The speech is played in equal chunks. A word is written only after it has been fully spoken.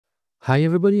Hi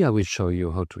everybody, I will show you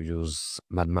how to use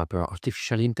MadMapper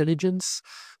Artificial Intelligence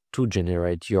to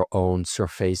generate your own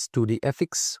surface 2D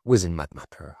FX within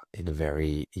MadMapper in a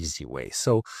very easy way.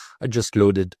 So I just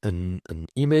loaded an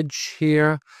image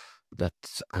here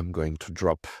that I'm going to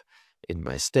drop in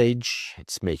my stage.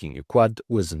 It's making a quad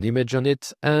with an image on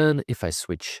it. And if I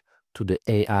switch to the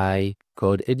AI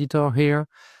code editor here,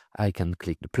 I can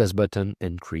click the plus button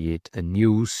and create a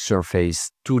new surface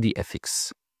 2D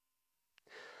FX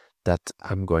that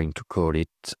I'm going to call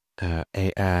it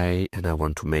AI, and I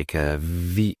want to make a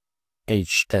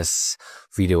VHS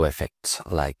video effect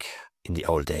like in the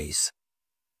old days.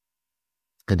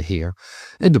 And here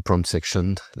in the prompt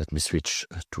section, let me switch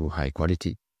to high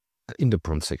quality. In the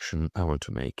prompt section, I want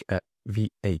to make a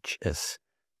VHS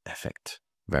effect.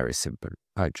 Very simple.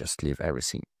 I just leave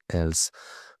everything else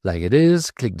like it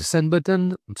is. Click the send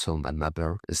button. So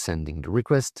MadMapper is sending the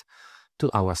request to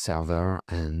our server,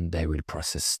 and they will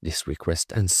process this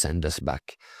request and send us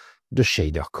back the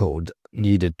shader code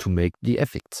needed to make the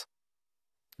effect.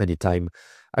 Anytime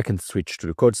I can switch to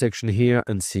the code section here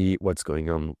and see what's going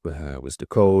on with the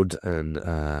code and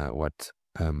what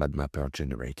MadMapper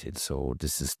generated. So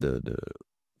this is the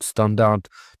standard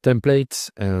template,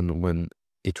 and when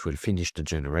it will finish the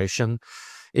generation,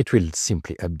 it will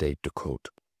simply update the code.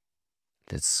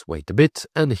 Let's wait a bit,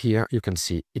 and here you can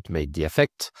see it made the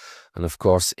effect, and of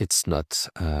course it's not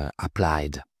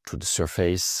applied to the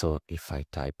surface. So if I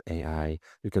type AI,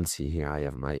 you can see here I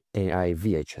have my AI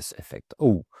VHS effect.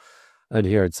 Oh, and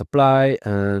here it's apply,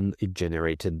 and it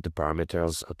generated the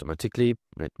parameters automatically.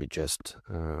 Let me just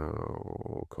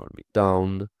calm it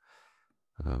down.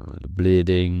 The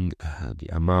bleeding, the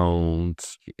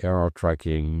amount, the error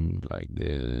tracking, like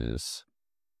this.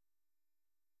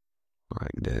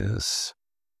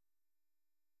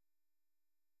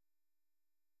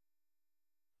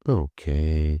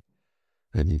 Okay,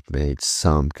 and it made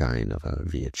some kind of a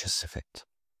VHS effect.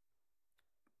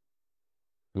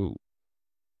 Ooh,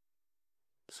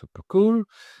 super cool.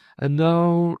 And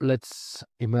now let's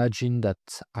imagine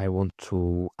that I want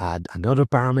to add another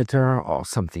parameter or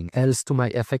something else to my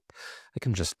effect. I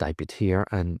can just type it here,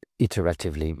 and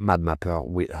iteratively MadMapper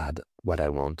will add what I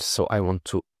want. So I want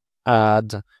to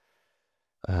add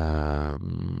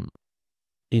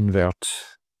invert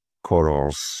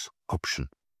colors option.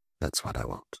 That's what I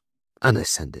want. And I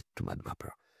send it to MadMapper.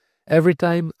 Every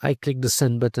time I click the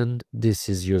send button, this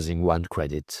is using 1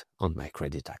 credit on my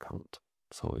credit account.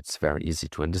 So it's very easy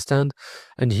to understand.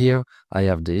 And here I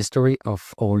have the history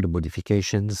of all the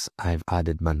modifications I've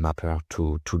added MadMapper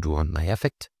to do on my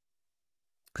effect.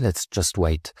 Let's just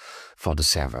wait for the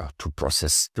server to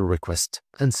process the request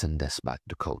and send us back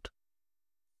the code.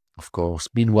 Of course,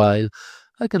 meanwhile,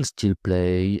 I can still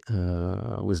play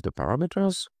with the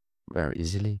parameters very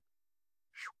easily.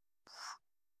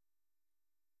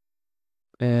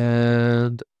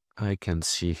 And I can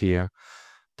see here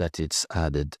that it's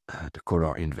added the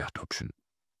color invert option.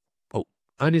 Oh,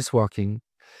 and it's working.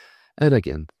 And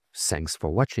again, thanks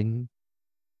for watching.